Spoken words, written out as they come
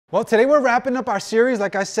Well, today we're wrapping up our series.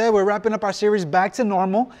 Like I said, we're wrapping up our series Back to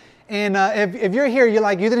Normal. And if you're here, you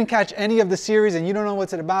didn't catch any of the series and you don't know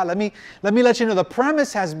what's it about, let me let you know the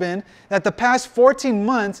premise has been that the past 14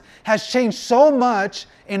 months has changed so much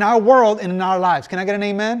in our world and in our lives. Can I get an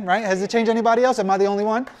amen? Right? Has it changed anybody else? Am I the only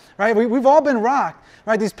one? Right? We've all been rocked,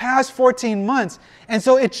 right? These past 14 months. And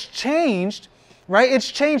so it's changed, right?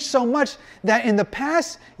 It's changed so much that in the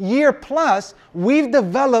past year plus, we've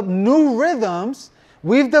developed new rhythms.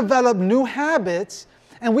 We've developed new habits,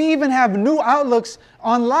 and we even have new outlooks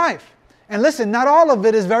on life. And listen, not all of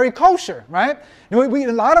it is very kosher, right? A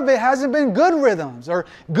lot of it hasn't been good rhythms or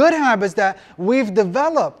good habits that we've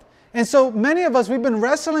developed. And so many of us, we've been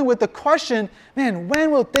wrestling with the question, man, when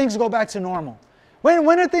will things go back to normal?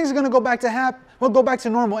 When are things going to go back to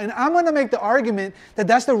normal? And I'm going to make the argument that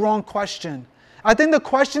that's the wrong question. I think the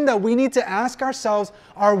question that we need to ask ourselves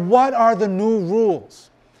are, what are the new rules?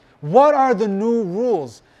 What are the new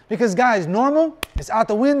rules? Because guys, normal is out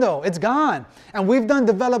the window. It's gone. And we've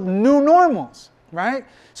developed new normals, right?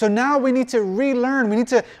 So now we need to relearn. We need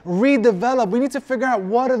to redevelop. We need to figure out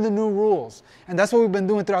what are the new rules. And that's what we've been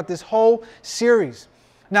doing throughout this whole series.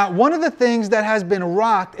 Now, one of the things that has been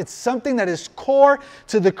rocked, it's something that is core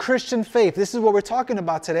to the Christian faith. This is what we're talking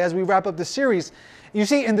about today as we wrap up the series. You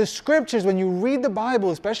see, in the scriptures, when you read the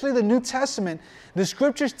Bible, especially the New Testament, the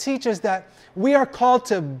scriptures teach us that we are called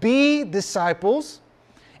to be disciples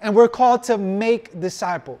and we're called to make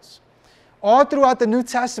disciples. All throughout the New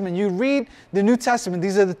Testament, you read the New Testament,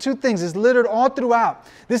 these are the two things, it's littered all throughout.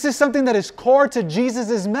 This is something that is core to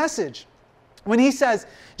Jesus' message. When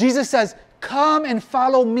Jesus says, come and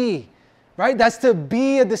follow me, right? That's to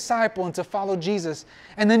be a disciple and to follow Jesus.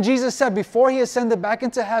 And then Jesus said, before he ascended back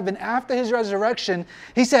into heaven, after his resurrection,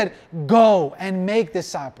 he said, go and make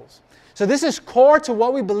disciples. So this is core to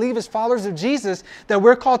what we believe as followers of Jesus, that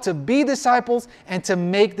we're called to be disciples and to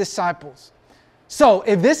make disciples. So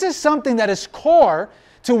if this is something that is core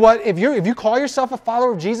to what, if you call yourself a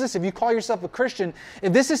follower of Jesus, if you call yourself a Christian,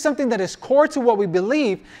 if this is something that is core to what we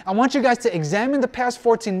believe, I want you guys to examine the past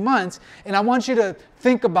 14 months and I want you to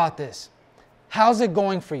think about this. How's it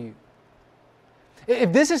going for you?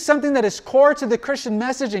 If this is something that is core to the Christian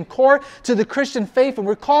message and core to the Christian faith, and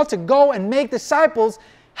we're called to go and make disciples,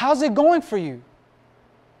 how's it going for you?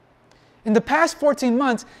 In the past 14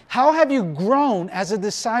 months, how have you grown as a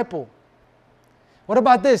disciple? What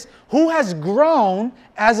about this? Who has grown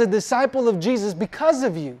as a disciple of Jesus because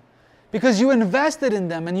of you? Because you invested in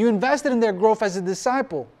them and you invested in their growth as a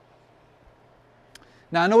disciple.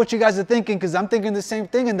 Now, I know what you guys are thinking, because I'm thinking the same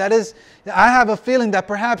thing, and that is, I have a feeling that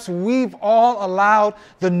perhaps we've all allowed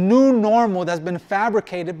the new normal that's been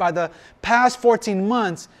fabricated by the past 14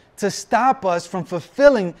 months to stop us from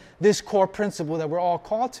fulfilling this core principle that we're all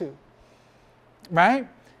called to, right?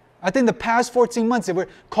 I think the past 14 months that we're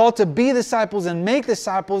called to be disciples and make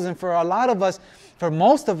disciples, and for a lot of us, for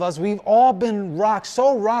most of us, we've all been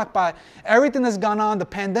so rocked by everything that's gone on, the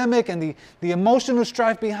pandemic and the emotional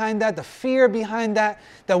strife behind that, the fear behind that,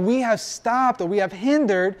 that we have stopped or we have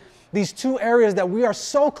hindered these two areas that we are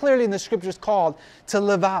so clearly in the scriptures called to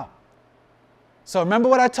live out. So remember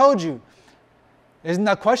what I told you.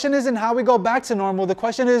 The question isn't how we go back to normal. The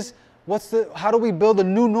question is, how do we build a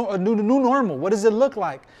new normal? What does it look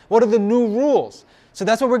like? What are the new rules? So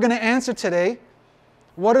that's what we're going to answer today.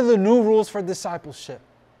 What are the new rules for discipleship?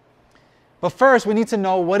 But first, we need to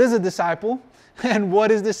know, what is a disciple and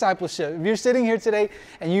what is discipleship? If you're sitting here today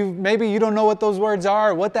and maybe you don't know what those words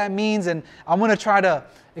are or what that means, and I'm going to try to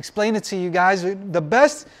explain it to you guys. The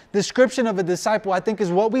best description of a disciple, I think,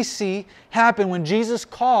 is what we see happen when Jesus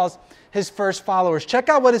calls his first followers. Check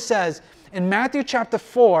out what it says in Matthew chapter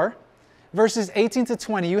 4, verses 18 to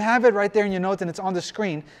 20. You have it right there in your notes and it's on the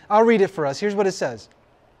screen. I'll read it for us. Here's what it says.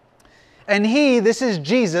 And he, this is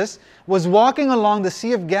Jesus, was walking along the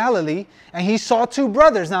Sea of Galilee, and he saw two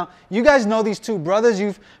brothers. Now, you guys know these two brothers.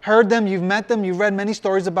 You've heard them, you've met them, you've read many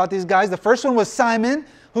stories about these guys. The first one was Simon,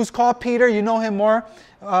 who's called Peter. You know him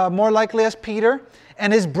more likely as Peter,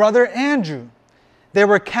 and his brother Andrew. They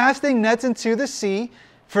were casting nets into the sea,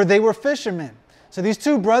 for they were fishermen. So these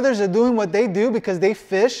two brothers are doing what they do because they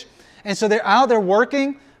fish. And so they're out there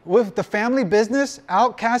working with the family business,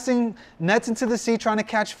 out casting nets into the sea, trying to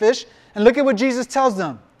catch fish. And look at what Jesus tells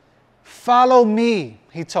them. Follow me,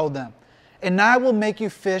 he told them, and I will make you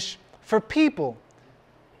fish for people.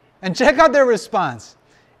 And check out their response.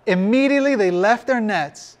 Immediately they left their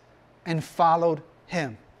nets and followed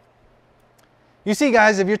him. You see,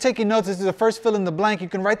 guys, if you're taking notes, this is the first fill in the blank. You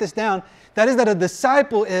can write this down. That is that a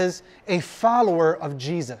disciple is a follower of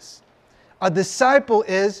Jesus. A disciple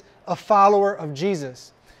is a follower of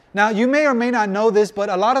Jesus. Now, you may or may not know this, but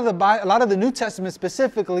a lot of the New Testament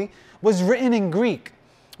specifically was written in Greek.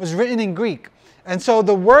 Was written in Greek. And so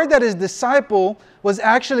the word that is disciple was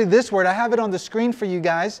actually this word. I have it on the screen for you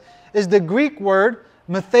guys. Is the Greek word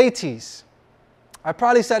mathetes. I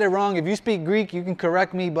probably said it wrong. If you speak Greek, you can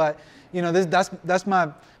correct me, but you know that's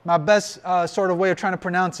my best sort of way of trying to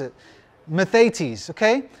pronounce it. Mathetes,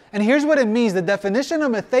 okay? And here's what it means. The definition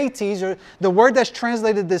of mathetes, or the word that's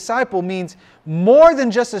translated disciple, means more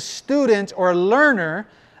than just a student or a learner.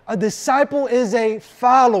 A disciple is a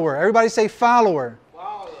follower. Everybody say follower.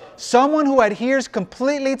 Someone who adheres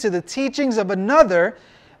completely to the teachings of another,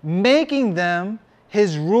 making them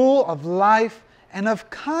his rule of life and of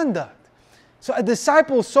conduct. So a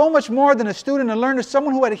disciple is so much more than a student or learner,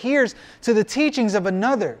 someone who adheres to the teachings of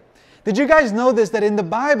another. Did you guys know this, that in the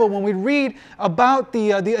Bible, when we read about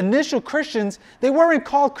the initial Christians, they weren't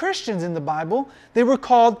called Christians in the Bible. They were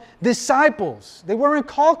called disciples. They weren't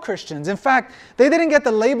called Christians. In fact, they didn't get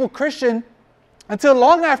the label Christian until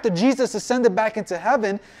long after Jesus ascended back into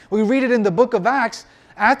heaven. We read it in the book of Acts.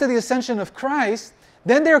 After the ascension of Christ,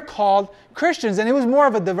 then they're called Christians. And it was more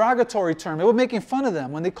of a derogatory term. It was making fun of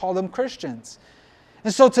them when they called them Christians.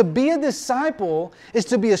 And so to be a disciple is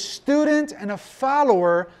to be a student and a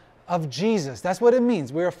follower of Jesus. That's what it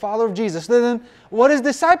means. We're a follower of Jesus. So then, what is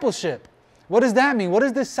discipleship? What does that mean? What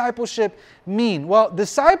does discipleship mean? Well,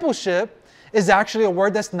 discipleship is actually a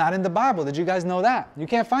word that's not in the Bible. Did you guys know that? You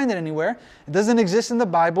can't find it anywhere. It doesn't exist in the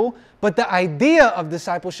Bible, but the idea of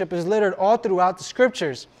discipleship is littered all throughout the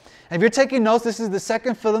scriptures. And if you're taking notes, this is the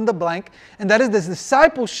second fill in the blank, and that is this: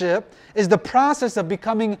 discipleship is the process of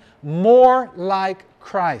becoming more like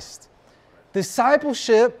Christ.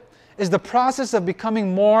 Discipleship is the process of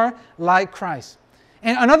becoming more like Christ.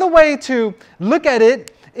 And another way to look at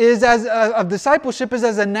it is of discipleship is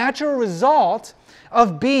as a natural result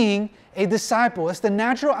of being a disciple. It's the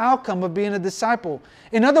natural outcome of being a disciple.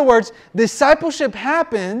 In other words, discipleship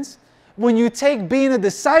happens when you take being a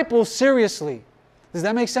disciple seriously. Does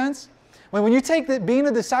that make sense? When you take being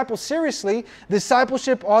a disciple seriously,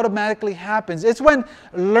 discipleship automatically happens. It's when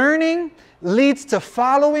learning leads to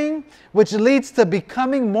following, which leads to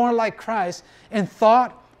becoming more like Christ in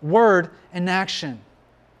thought, word, and action.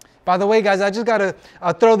 By the way, guys, I just got to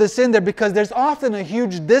throw this in there because there's often a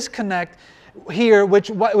huge disconnect here, which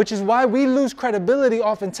is why we lose credibility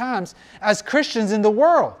oftentimes as Christians in the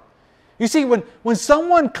world. You see, when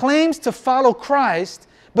someone claims to follow Christ,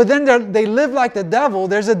 but then they live like the devil,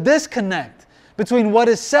 there's a disconnect between what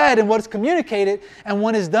is said and what is communicated and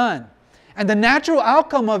what is done. And the natural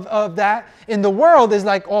outcome of that in the world is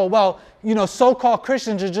like, oh, well, you know, so-called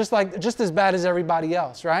Christians are just as bad as everybody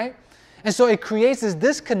else, right? And so it creates this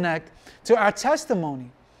disconnect to our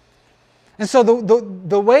testimony. And so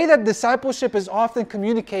the way that discipleship is often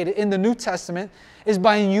communicated in the New Testament is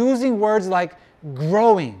by using words like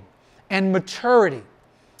growing and maturity.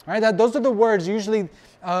 Right? Those are the words usually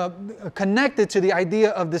connected to the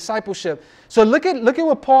idea of discipleship. So look at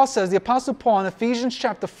what Paul says, the Apostle Paul in Ephesians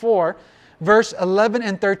chapter 4, verse 11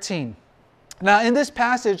 and 13. Now in this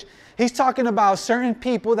passage, he's talking about certain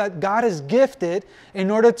people that God has gifted in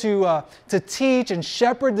order to teach and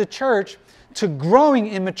shepherd the church to growing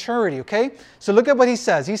in maturity, okay? So look at what he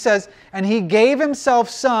says. He says, and he gave himself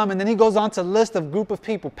some, and then he goes on to list a group of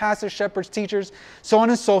people, pastors, shepherds, teachers, so on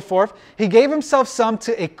and so forth. He gave himself some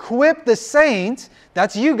to equip the saints,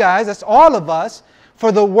 that's you guys, that's all of us,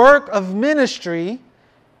 for the work of ministry,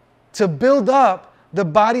 to build up the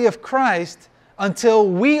body of Christ until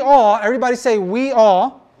we all, everybody say we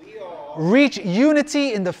all, reach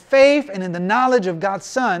unity in the faith and in the knowledge of God's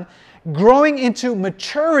Son, growing into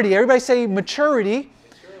maturity. Everybody say maturity.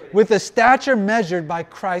 With the stature measured by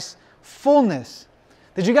Christ's fullness.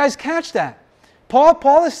 Did you guys catch that?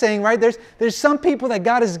 Paul is saying, right, there's some people that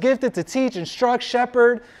God has gifted to teach, instruct,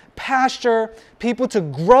 shepherd, pastor, people to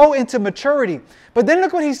grow into maturity. But then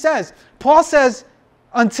look what he says. Paul says,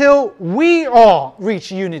 until we all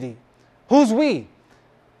reach unity. Who's we?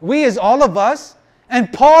 We is all of us,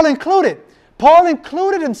 and Paul included. Paul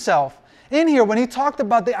included himself in here when he talked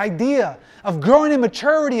about the idea of growing in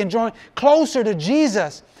maturity and drawing closer to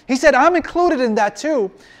Jesus. He said, I'm included in that too,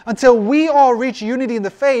 until we all reach unity in the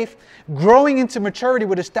faith, growing into maturity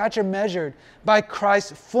with a stature measured by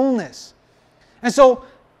Christ's fullness. And so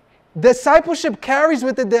discipleship carries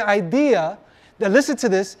with it the idea that, listen to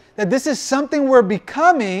this, that this is something we're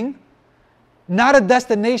becoming, not a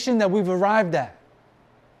destination that we've arrived at.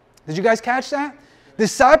 Did you guys catch that?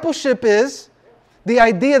 Discipleship is the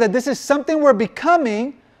idea that this is something we're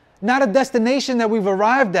becoming, not a destination that we've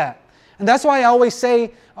arrived at. And that's why I always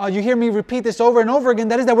say, you hear me repeat this over and over again,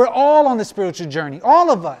 that is that we're all on the spiritual journey,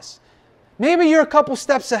 all of us. Maybe you're a couple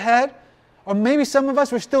steps ahead, or maybe some of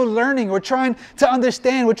us, we're still learning. We're trying to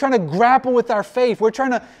understand. We're trying to grapple with our faith. We're trying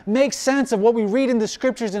to make sense of what we read in the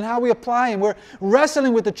Scriptures and how we apply them. We're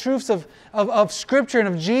wrestling with the truths of Scripture and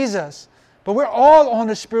of Jesus. But we're all on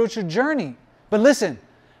a spiritual journey. But listen,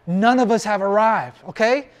 none of us have arrived,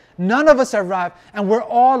 okay? None of us have arrived, and we're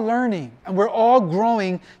all learning, and we're all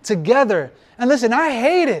growing together. And listen, I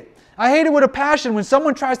hate it. I hate it with a passion when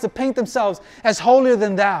someone tries to paint themselves as holier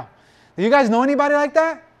than thou. Do you guys know anybody like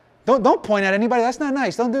that? Don't point at anybody. That's not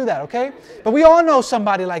nice. Don't do that, okay? But we all know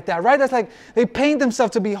somebody like that, right? That's like they paint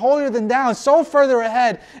themselves to be holier than thou and so further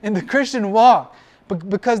ahead in the Christian walk. But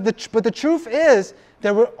the truth is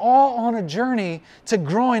that we're all on a journey to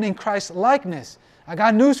growing in Christ's likeness. I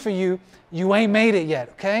got news for you. You ain't made it yet,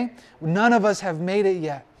 okay? None of us have made it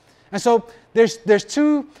yet. And so there's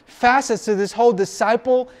two facets to this whole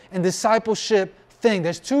disciple and discipleship thing.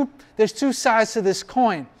 There's two sides to this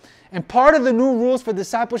coin. And part of the new rules for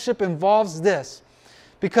discipleship involves this.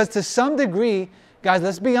 Because to some degree, guys,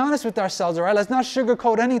 let's be honest with ourselves, all right? Let's not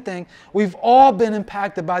sugarcoat anything. We've all been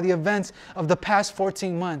impacted by the events of the past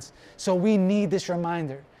 14 months. So we need this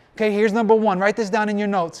reminder. Okay, here's number one. Write this down in your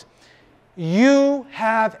notes. You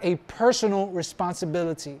have a personal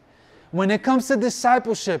responsibility. When it comes to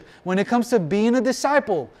discipleship, when it comes to being a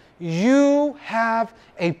disciple, you have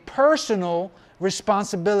a personal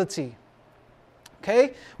responsibility.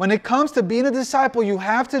 Okay? When it comes to being a disciple, you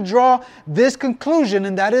have to draw this conclusion,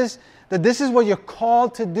 and that is that this is what you're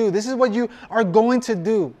called to do. This is what you are going to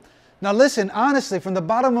do. Now listen, honestly, from the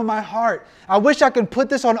bottom of my heart, I wish I could put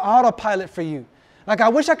this on autopilot for you. Like I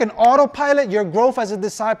wish I can autopilot your growth as a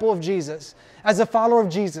disciple of Jesus, as a follower of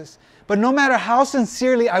Jesus. But no matter how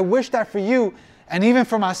sincerely I wish that for you, and even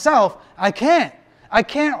for myself, I can't. I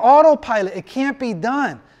can't autopilot. It can't be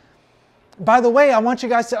done. By the way, I want you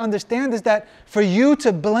guys to understand is that for you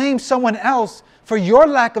to blame someone else for your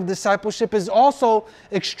lack of discipleship is also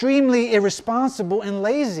extremely irresponsible and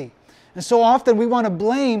lazy. And so often we want to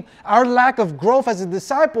blame our lack of growth as a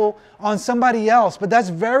disciple on somebody else, but that's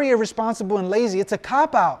very irresponsible and lazy. It's a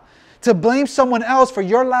cop-out to blame someone else for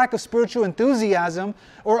your lack of spiritual enthusiasm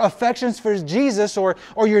or affections for Jesus or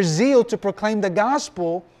your zeal to proclaim the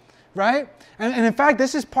gospel, right? And in fact,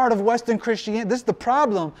 this is part of Western Christianity. This is the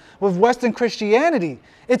problem with Western Christianity.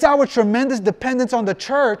 It's our tremendous dependence on the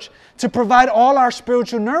church to provide all our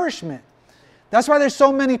spiritual nourishment. That's why there's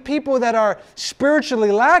so many people that are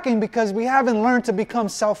spiritually lacking, because we haven't learned to become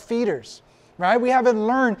self-feeders, right? We haven't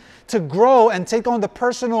learned to grow and take on the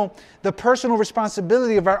personal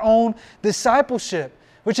responsibility of our own discipleship,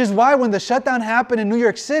 which is why when the shutdown happened in New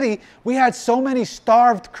York City, we had so many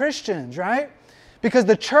starved Christians, right? Because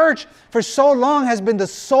the church for so long has been the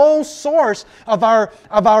sole source of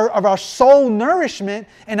our soul nourishment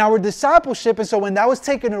and our discipleship. And so when that was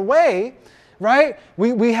taken away, right,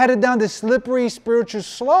 we headed down this slippery spiritual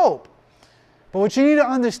slope. But what you need to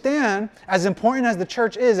understand, as important as the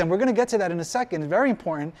church is, and we're going to get to that in a second, it's very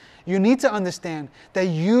important, you need to understand that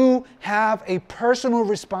you have a personal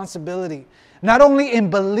responsibility. Not only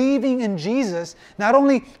in believing in Jesus, not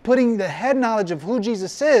only putting the head knowledge of who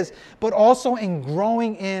Jesus is, but also in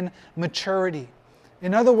growing in maturity.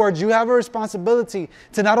 In other words, you have a responsibility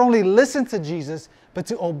to not only listen to Jesus, but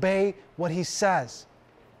to obey what he says.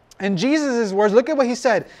 In Jesus' words, look at what he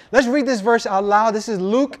said. Let's read this verse out loud. This is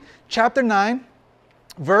Luke chapter 9,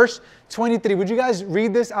 verse 23. Would you guys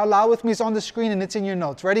read this out loud with me? It's on the screen and it's in your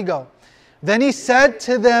notes. Ready, go. Then he said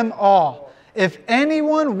to them all, if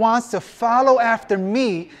anyone wants to follow after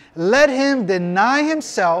me, let him deny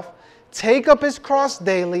himself, take up his cross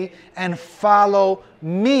daily, and follow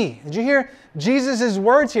me. Did you hear Jesus'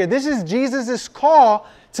 words here? This is Jesus' call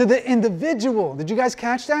to the individual. Did you guys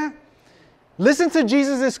catch that? Listen to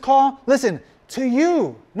Jesus' call. Listen, to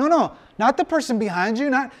you. No, not the person behind you,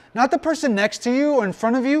 not the person next to you or in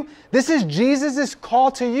front of you. This is Jesus'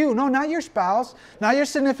 call to you. No, not your spouse, not your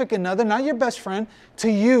significant other, not your best friend,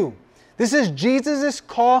 to you. This is Jesus'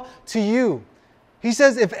 call to you. He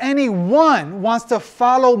says, if anyone wants to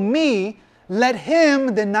follow me, let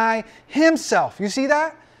him deny himself. You see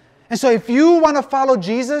that? And so if you want to follow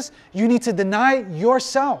Jesus, you need to deny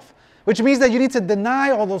yourself, which means that you need to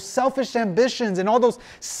deny all those selfish ambitions and all those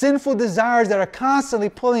sinful desires that are constantly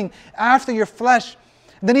pulling after your flesh.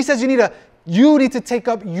 And then he says you need to take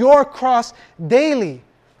up your cross daily,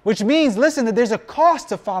 which means, listen, that there's a cost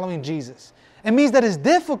to following Jesus. It means that it's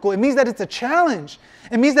difficult. It means that it's a challenge.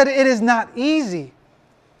 It means that it is not easy.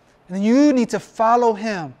 And you need to follow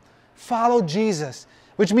him. Follow Jesus.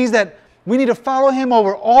 Which means that we need to follow him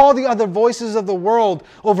over all the other voices of the world,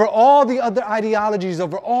 over all the other ideologies,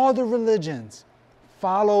 over all the religions.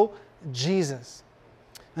 Follow Jesus.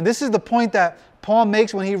 And this is the point that Paul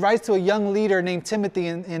makes when he writes to a young leader named Timothy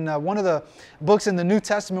in one of the books in the New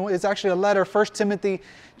Testament. It's actually a letter, 1 Timothy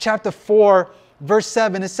chapter 4, verse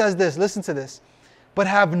 7. It says this, listen to this. But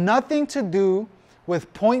have nothing to do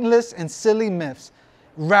with pointless and silly myths.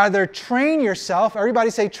 Rather, train yourself. Everybody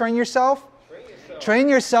say, train yourself. Train yourself. Train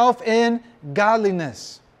yourself in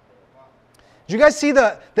godliness. Do you guys see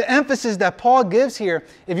the emphasis that Paul gives here?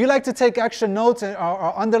 If you like to take extra notes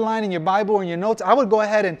or underline in your Bible or in your notes, I would go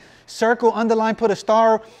ahead and circle, underline, put a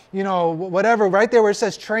star, whatever, right there where it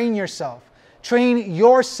says train yourself. Train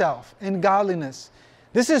yourself in godliness.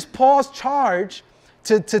 This is Paul's charge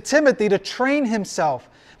to Timothy to train himself.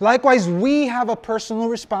 Likewise, we have a personal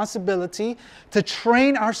responsibility to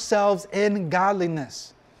train ourselves in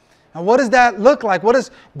godliness. Now, what does that look like? What does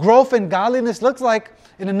growth in godliness look like?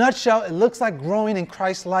 In a nutshell, it looks like growing in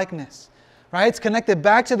Christ likeness, right? It's connected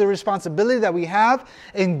back to the responsibility that we have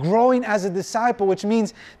in growing as a disciple, which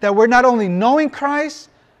means that we're not only knowing Christ,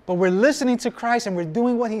 but we're listening to Christ and we're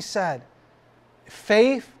doing what he said.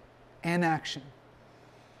 Faith and action.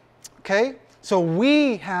 Okay? So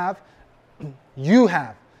we have, you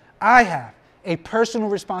have, I have a personal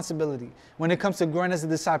responsibility when it comes to growing as a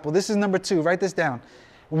disciple. This is number 2. Write this down.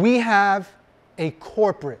 We have a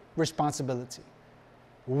corporate responsibility.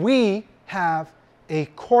 We have a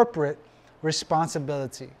corporate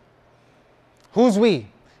responsibility. Who's we?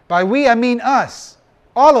 By we, I mean us.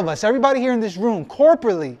 All of us, everybody here in this room,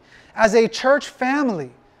 corporately, as a church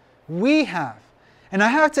family, we have. And I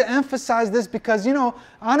have to emphasize this because,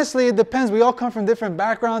 honestly, it depends. We all come from different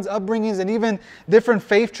backgrounds, upbringings, and even different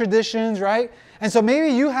faith traditions, right? And so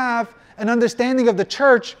maybe you have an understanding of the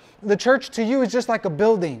church. The church to you is just like a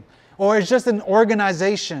building, or it's just an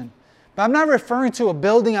organization. But I'm not referring to a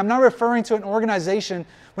building. I'm not referring to an organization.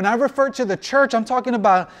 When I refer to the church, I'm talking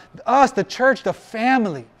about us, the church, the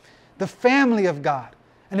family of God.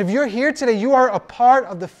 And if you're here today, you are a part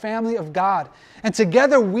of the family of God. And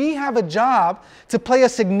together we have a job to play a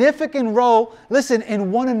significant role, listen,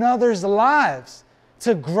 in one another's lives,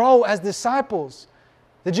 to grow as disciples.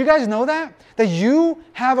 Did you guys know that? That you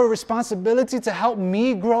have a responsibility to help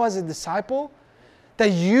me grow as a disciple?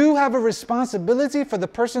 That you have a responsibility for the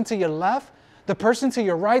person to your left, the person to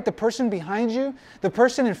your right, the person behind you, the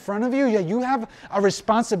person in front of you. Yeah, you have a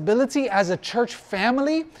responsibility as a church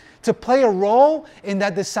family to play a role in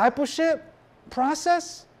that discipleship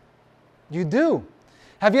process? You do.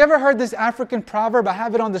 Have you ever heard this African proverb? I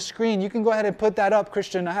have it on the screen. You can go ahead and put that up,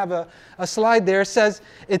 Christian. I have a slide there. It says,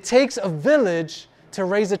 it takes a village to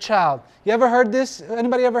raise a child. You ever heard this?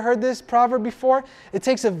 Anybody ever heard this proverb before? It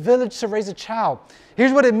takes a village to raise a child.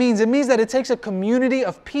 Here's what it means. It means that it takes a community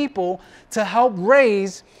of people to help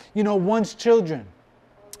raise, one's children.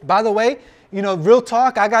 By the way, real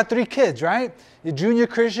talk, I got 3 kids, right? Junior,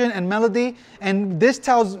 Christian, and Melody. And this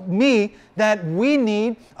tells me that we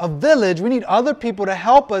need a village. We need other people to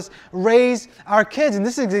help us raise our kids. And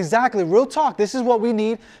this is exactly real talk. This is what we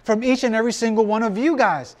need from each and every single one of you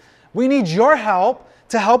guys. We need your help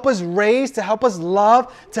to help us raise, to help us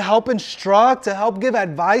love, to help instruct, to help give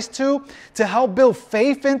advice to help build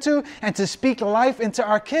faith into, and to speak life into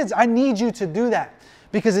our kids. I need you to do that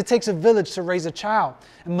because it takes a village to raise a child.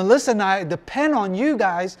 And Melissa and I depend on you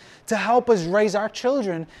guys to help us raise our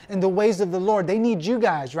children in the ways of the Lord. They need you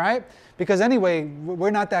guys, right? Because anyway,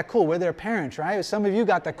 we're not that cool. We're their parents, right? Some of you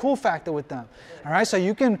got that cool factor with them, all right? So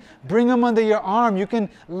you can bring them under your arm. You can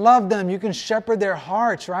love them. You can shepherd their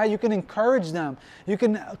hearts, right? You can encourage them. You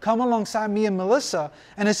can come alongside me and Melissa.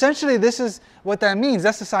 And essentially, this is what that means.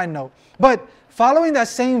 That's a side note. But following that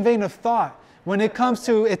same vein of thought, when it comes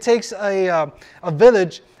to it takes a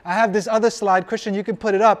village, I have this other slide. Christian, you can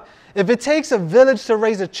put it up. If it takes a village to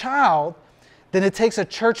raise a child, then it takes a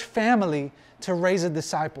church family to raise a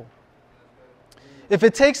disciple. If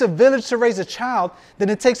it takes a village to raise a child, then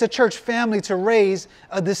it takes a church family to raise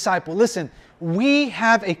a disciple. Listen, we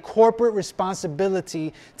have a corporate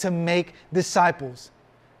responsibility to make disciples.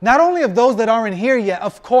 Not only of those that aren't here yet,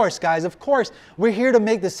 of course, guys, of course, we're here to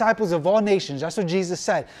make disciples of all nations. That's what Jesus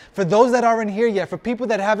said. For those that aren't here yet, for people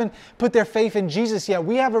that haven't put their faith in Jesus yet,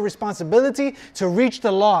 we have a responsibility to reach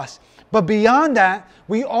the lost. But beyond that,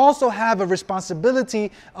 we also have a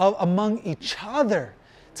responsibility among each other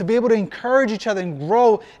to be able to encourage each other and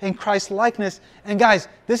grow in Christ's likeness. And guys,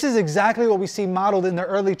 this is exactly what we see modeled in the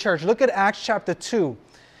early church. Look at Acts chapter 2,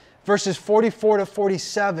 verses 44 to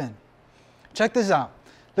 47. Check this out.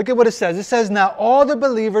 Look at what it says. It says, now all the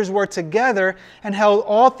believers were together and held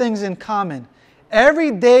all things in common. Every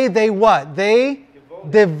day they what? They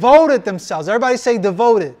devoted themselves. Everybody say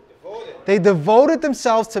devoted. They devoted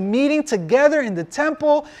themselves to meeting together in the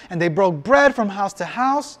temple, and they broke bread from house to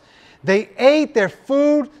house. They ate their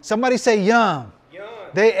food. Somebody say yum. Yum.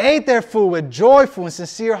 They ate their food with joyful and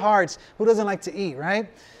sincere hearts. Who doesn't like to eat, right?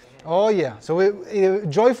 Oh yeah. So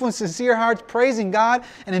joyful and sincere hearts, praising God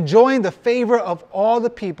and enjoying the favor of all the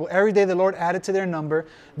people. Every day the Lord added to their number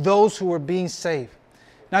those who were being saved.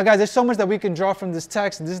 Now guys, there's so much that we can draw from this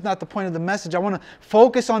text. This is not the point of the message. I want to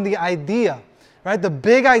focus on the idea, right? The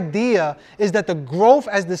big idea is that the growth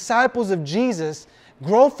as disciples of Jesus,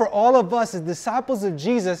 growth for all of us as disciples of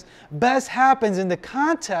Jesus, best happens in the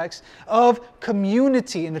context of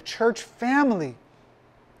community, in the church family.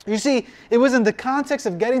 You see, it was in the context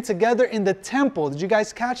of getting together in the temple. Did you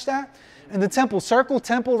guys catch that? In the temple, circle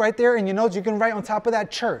temple right there in your notes. You can write on top of that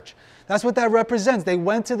church. That's what that represents. They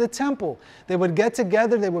went to the temple. They would get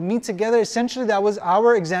together. They would meet together. Essentially, that was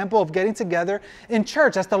our example of getting together in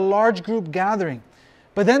church. That's the large group gathering.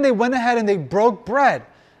 But then they went ahead and they broke bread.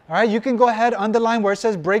 All right, you can go ahead, underline where it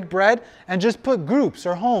says break bread, and just put groups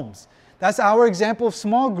or homes. That's our example of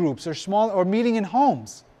small groups or meeting in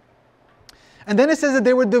homes. And then it says that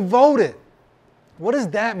they were devoted. What does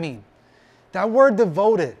that mean? That word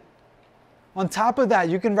devoted. On top of that,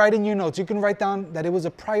 you can write in your notes, you can write down that it was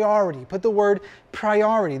a priority. Put the word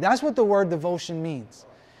priority. That's what the word devotion means.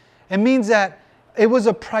 It means that it was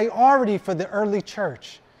a priority for the early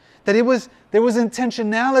church. That there was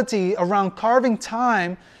intentionality around carving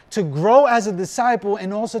time to grow as a disciple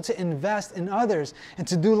and also to invest in others and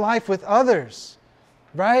to do life with others.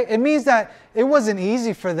 Right? It means that it wasn't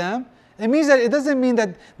easy for them. It means that it doesn't mean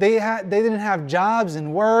that they didn't have jobs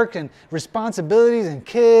and work and responsibilities and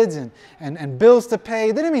kids and bills to pay.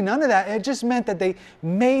 It didn't mean none of that. It just meant that they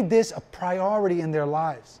made this a priority in their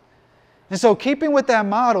lives. And so keeping with that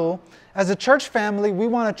model, as a church family, we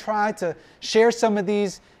want to try to share some of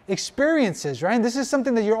these experiences, right? And this is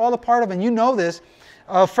something that you're all a part of, and you know this.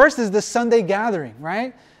 First is the Sunday gathering,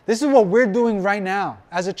 right? This is what we're doing right now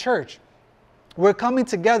as a church. We're coming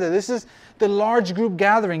together. This is the large group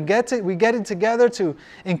gathering. We get it together to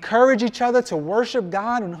encourage each other, to worship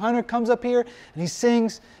God. When Hunter comes up here and he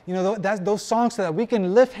sings, those songs so that we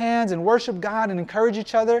can lift hands and worship God and encourage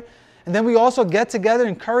each other. And then we also get together,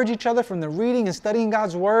 encourage each other from the reading and studying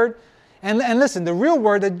God's Word. And listen, the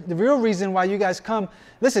real reason why you guys come,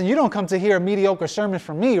 listen, you don't come to hear a mediocre sermon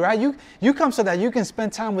from me, right? You come so that you can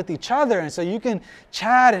spend time with each other and so you can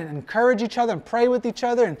chat and encourage each other and pray with each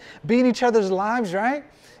other and be in each other's lives, right?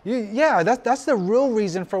 That's the real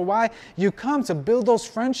reason for why you come, to build those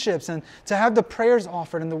friendships and to have the prayers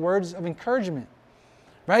offered and the words of encouragement,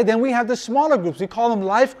 right? Then we have the smaller groups. We call them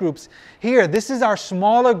life groups. Here, this is our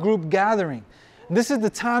smaller group gathering. This is the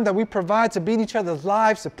time that we provide to be in each other's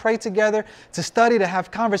lives, to pray together, to study, to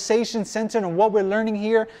have conversations centered on what we're learning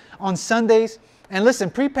here on Sundays. And listen,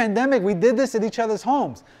 pre-pandemic, we did this at each other's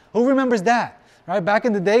homes. Who remembers that? Right? Back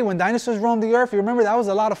in the day when dinosaurs roamed the earth, you remember that was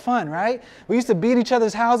a lot of fun, right? We used to be in each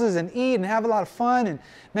other's houses and eat and have a lot of fun and,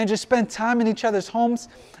 man, just spend time in each other's homes.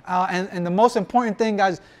 And the most important thing,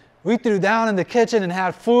 guys, we threw down in the kitchen and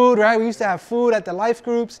had food, right? We used to have food at the life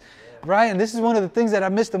groups, right? And this is one of the things that I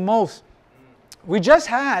miss the most. We just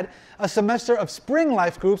had a semester of spring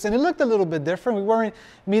life groups, and it looked a little bit different. We weren't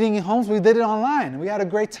meeting in homes. We did it online. We had a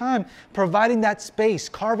great time providing that space,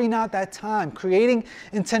 carving out that time, creating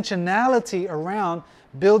intentionality around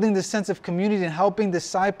building the sense of community and helping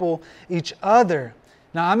disciple each other.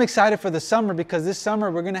 Now, I'm excited for the summer because this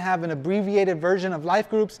summer we're going to have an abbreviated version of life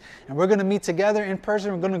groups, and we're going to meet together in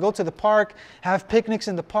person. We're going to go to the park, have picnics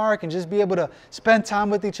in the park, and just be able to spend time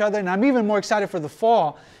with each other. And I'm even more excited for the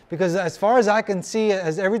fall because as far as I can see,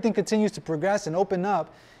 as everything continues to progress and open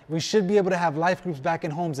up, we should be able to have life groups back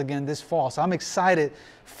in homes again this fall. So I'm excited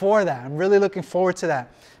for that. I'm really looking forward to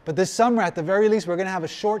that. But this summer, at the very least, we're going to have a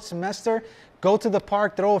short semester. Go to the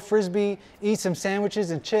park, throw a Frisbee, eat some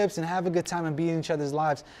sandwiches and chips, and have a good time and be in each other's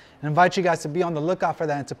lives. And invite you guys to be on the lookout for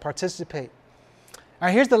that and to participate. All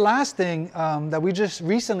right, here's the last thing that we just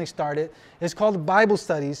recently started. It's called Bible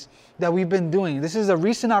studies that we've been doing. This is a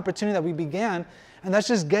recent opportunity that we began, and that's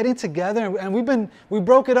just getting together. And we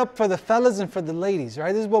broke it up for the fellas and for the ladies,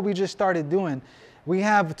 right? This is what we just started doing. We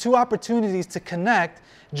have 2 opportunities to connect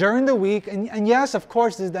during the week. And yes, of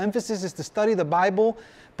course, the emphasis is to study the Bible.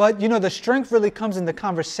 But, the strength really comes in the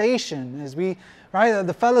conversation as right?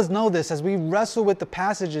 The fellas know this, as we wrestle with the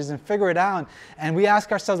passages and figure it out. And we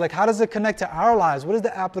ask ourselves, like, how does it connect to our lives? What is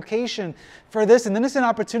the application for this? And then it's an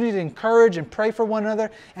opportunity to encourage and pray for one another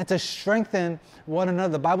and to strengthen one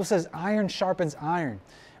another. The Bible says iron sharpens iron.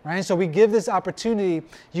 Right? So we give this opportunity.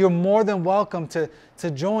 You're more than welcome to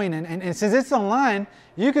join. And since it's online,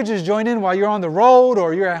 you could just join in while you're on the road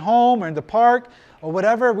or you're at home or in the park or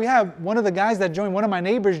whatever. We have one of the guys that joined, one of my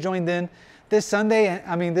neighbors joined in this Sunday,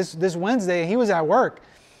 this Wednesday, and he was at work.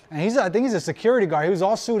 And I think he's a security guard. He was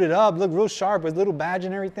all suited up, looked real sharp with little badge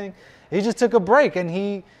and everything. He just took a break and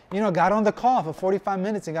he, got on the call for 45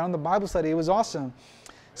 minutes and got on the Bible study. It was awesome.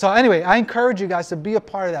 So anyway, I encourage you guys to be a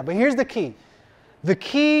part of that. But here's the key. The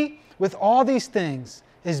key with all these things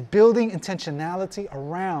is building intentionality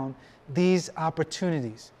around these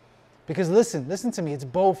opportunities. Because listen to me, it's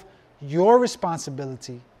both your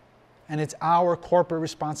responsibility and it's our corporate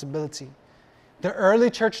responsibility. The early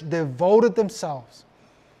church devoted themselves,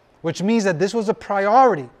 which means that this was a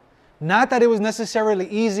priority. Not that it was necessarily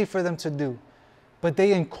easy for them to do, but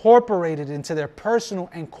they incorporated it into their personal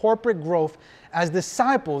and corporate growth as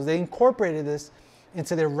disciples. They incorporated this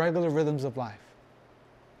into their regular rhythms of life.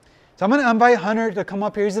 So I'm going to invite Hunter to come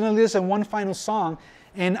up here. He's going to lead us in one final song.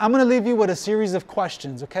 And I'm going to leave you with a series of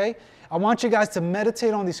questions, okay? I want you guys to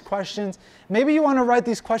meditate on these questions. Maybe you want to write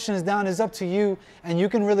these questions down. It's up to you. And you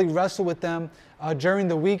can really wrestle with them during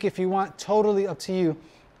the week if you want. Totally up to you.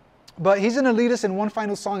 But he's going to lead us in one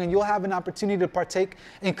final song. And you'll have an opportunity to partake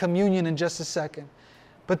in communion in just a second.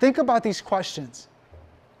 But think about these questions.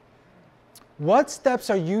 What steps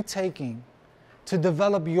are you taking to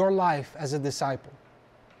develop your life as a disciple?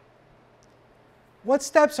 What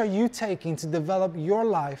steps are you taking to develop your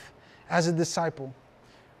life as a disciple?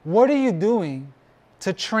 What are you doing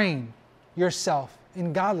to train yourself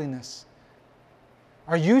in godliness?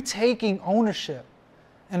 Are you taking ownership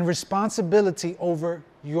and responsibility over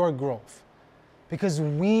your growth? Because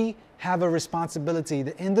we have a responsibility,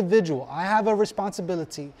 the individual. I have a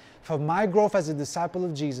responsibility for my growth as a disciple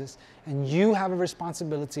of Jesus, and you have a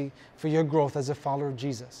responsibility for your growth as a follower of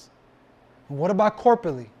Jesus. And what about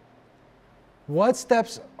corporately? What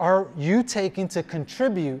steps are you taking to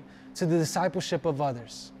contribute to the discipleship of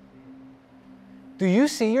others? Do you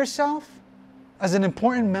see yourself as an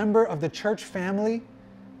important member of the church family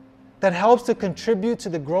that helps to contribute to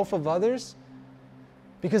the growth of others?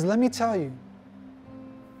 Because let me tell you,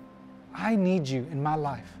 I need you in my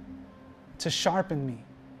life to sharpen me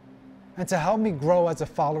and to help me grow as a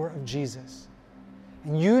follower of Jesus.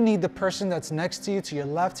 And you need the person that's next to you, to your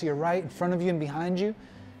left, to your right, in front of you and behind you.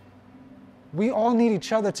 We all need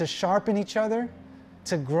each other to sharpen each other,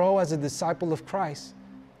 to grow as a disciple of Christ.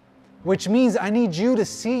 Which means I need you to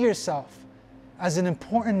see yourself as an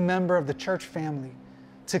important member of the church family,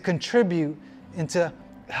 to contribute into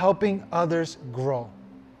helping others grow.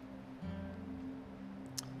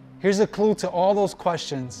 Here's a clue to all those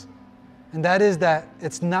questions, and that is that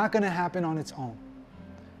it's not going to happen on its own.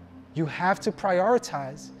 You have to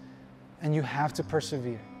prioritize, and you have to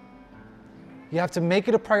persevere. You have to make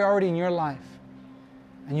it a priority in your life,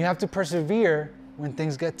 and you have to persevere when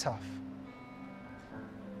things get tough.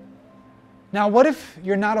 Now, what if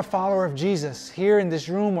you're not a follower of Jesus here in this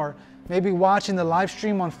room, or maybe watching the live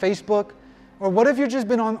stream on Facebook? Or what if you've just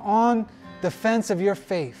been on the fence of your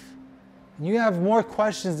faith and you have more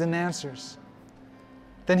questions than answers?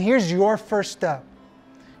 Then here's your first step.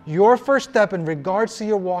 Your first step in regards to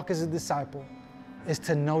your walk as a disciple is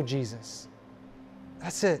to know Jesus.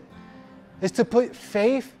 That's it. Is to put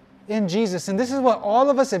faith in Jesus. And this is what all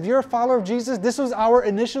of us, if you're a follower of Jesus, this was our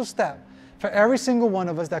initial step. For every single one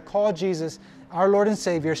of us that called Jesus our Lord and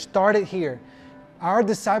Savior, started here. Our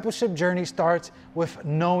discipleship journey starts with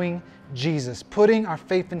knowing Jesus, putting our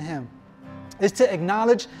faith in Him. It's to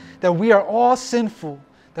acknowledge that we are all sinful,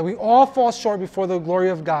 that we all fall short before the glory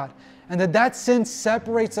of God, and that sin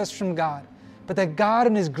separates us from God. But that God,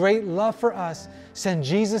 in His great love for us, sent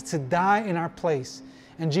Jesus to die in our place.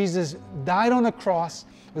 And Jesus died on the cross,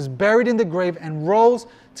 was buried in the grave, and rose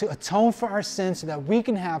to atone for our sins so that we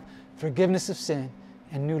can have forgiveness of sin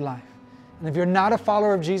and new life. And if you're not a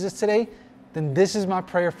follower of Jesus today, then this is my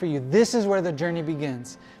prayer for you. This is where the journey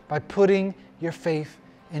begins, by putting your faith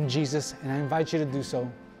in Jesus. And I invite you to do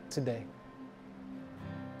so today.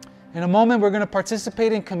 In a moment, we're going to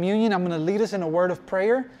participate in communion. I'm going to lead us in a word of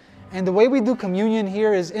prayer. And the way we do communion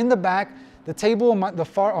here is in the back. The table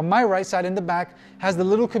on my right side in the back has the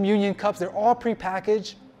little communion cups. They're all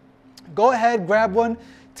prepackaged. Go ahead, grab one,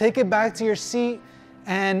 take it back to your seat.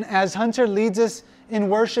 And as Hunter leads us in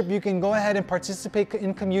worship, you can go ahead and participate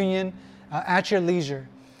in communion at your leisure.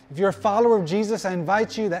 If you're a follower of Jesus, I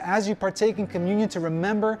invite you that as you partake in communion to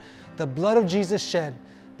remember the blood of Jesus shed,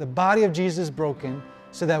 the body of Jesus broken,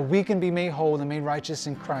 so that we can be made whole and made righteous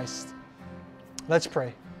in Christ. Let's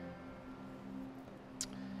pray.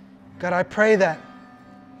 God, I pray that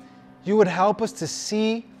you would help us to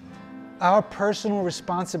see our personal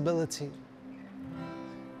responsibility.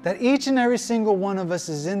 That each and every single one of us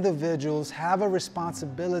as individuals have a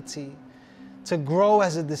responsibility to grow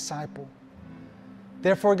as a disciple.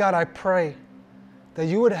 Therefore, God, I pray that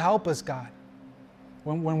you would help us, God,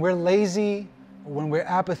 when we're lazy, when we're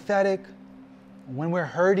apathetic, when we're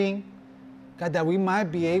hurting, God, that we might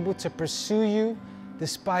be able to pursue you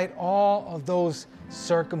despite all of those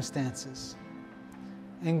circumstances.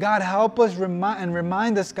 And God, help us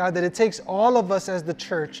remind us, God, that it takes all of us as the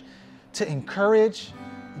church to encourage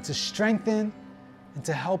and to strengthen and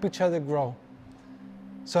to help each other grow.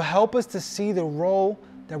 So help us to see the role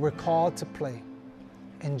that we're called to play.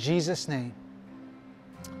 In Jesus' name,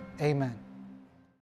 amen.